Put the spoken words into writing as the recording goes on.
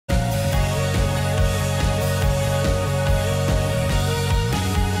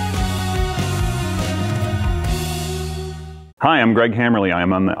Hi, I'm Greg Hammerly. I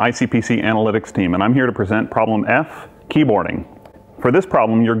am on the ICPC Analytics team, and I'm here to present problem F, keyboarding. For this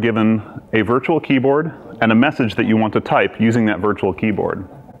problem, you're given a virtual keyboard and a message that you want to type using that virtual keyboard.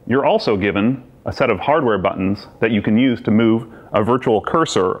 You're also given a set of hardware buttons that you can use to move a virtual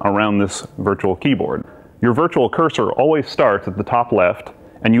cursor around this virtual keyboard. Your virtual cursor always starts at the top left,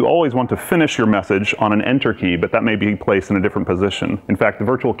 and you always want to finish your message on an enter key, but that may be placed in a different position. In fact, the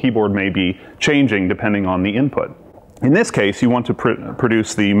virtual keyboard may be changing depending on the input. In this case, you want to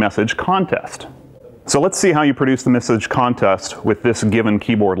produce the message contest. So let's see how you produce the message contest with this given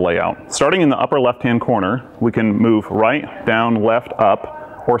keyboard layout. Starting in the upper left-hand corner, we can move right, down, left,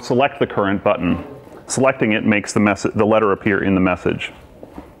 up, or select the current button. Selecting it makes the letter appear in the message.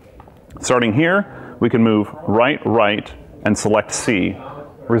 Starting here, we can move right, right, and select C,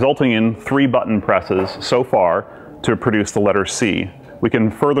 resulting in 3 button presses so far to produce the letter C. We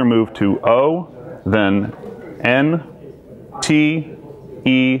can further move to O, then N, T,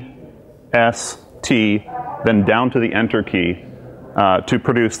 E, S, T, then down to the enter key to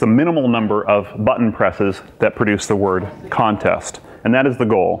produce the minimal number of button presses that produce the word contest. And that is the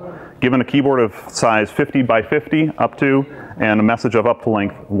goal. Given a keyboard of size 50 by 50 up to, and a message of up to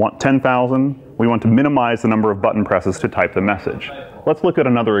length 10,000, we want to minimize the number of button presses to type the message. Let's look at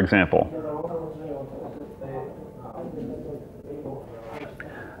another example.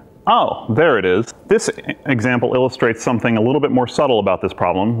 Oh, there it is. This example illustrates something a little bit more subtle about this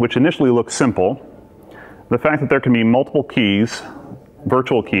problem, which initially looks simple. The fact that there can be multiple keys,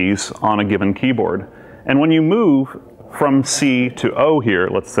 virtual keys, on a given keyboard. And when you move from C to O here,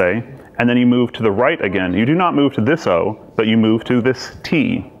 let's say, and then you move to the right again, you do not move to this O, but you move to this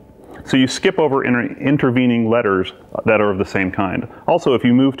T. So you skip over intervening letters that are of the same kind. Also, if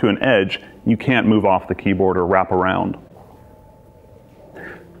you move to an edge, you can't move off the keyboard or wrap around.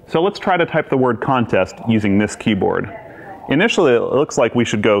 So let's try to type the word contest using this keyboard. Initially, it looks like we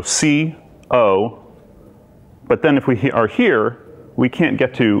should go C, O, but then if we are here, we can't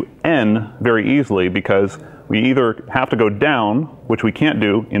get to N very easily because we either have to go down, which we can't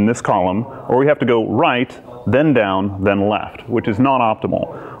do in this column, or we have to go right, then down, then left, which is not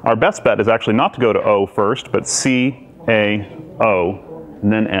optimal. Our best bet is actually not to go to O first, but C, A, O,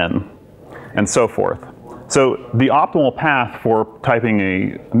 and then N, and so forth. So the optimal path for typing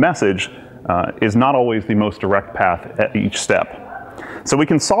a message is not always the most direct path at each step. So we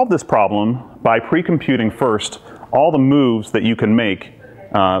can solve this problem by pre-computing first all the moves that you can make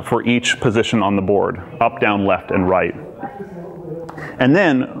for each position on the board, up, down, left, and right. And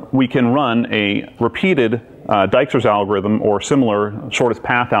then we can run a repeated Dijkstra's algorithm or similar shortest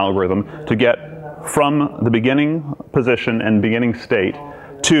path algorithm to get from the beginning position and beginning state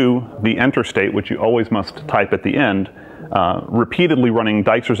to the enter state, which you always must type at the end, repeatedly running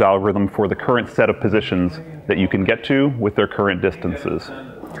Dijkstra's algorithm for the current set of positions that you can get to with their current distances.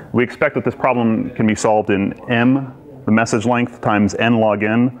 We expect that this problem can be solved in M, the message length, times N log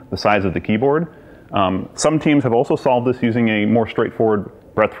N, the size of the keyboard. Some teams have also solved this using a more straightforward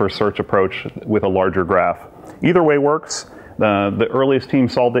breadth first search approach with a larger graph. Either way works. The earliest team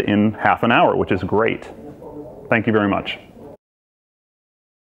solved it in half an hour, which is great. Thank you very much.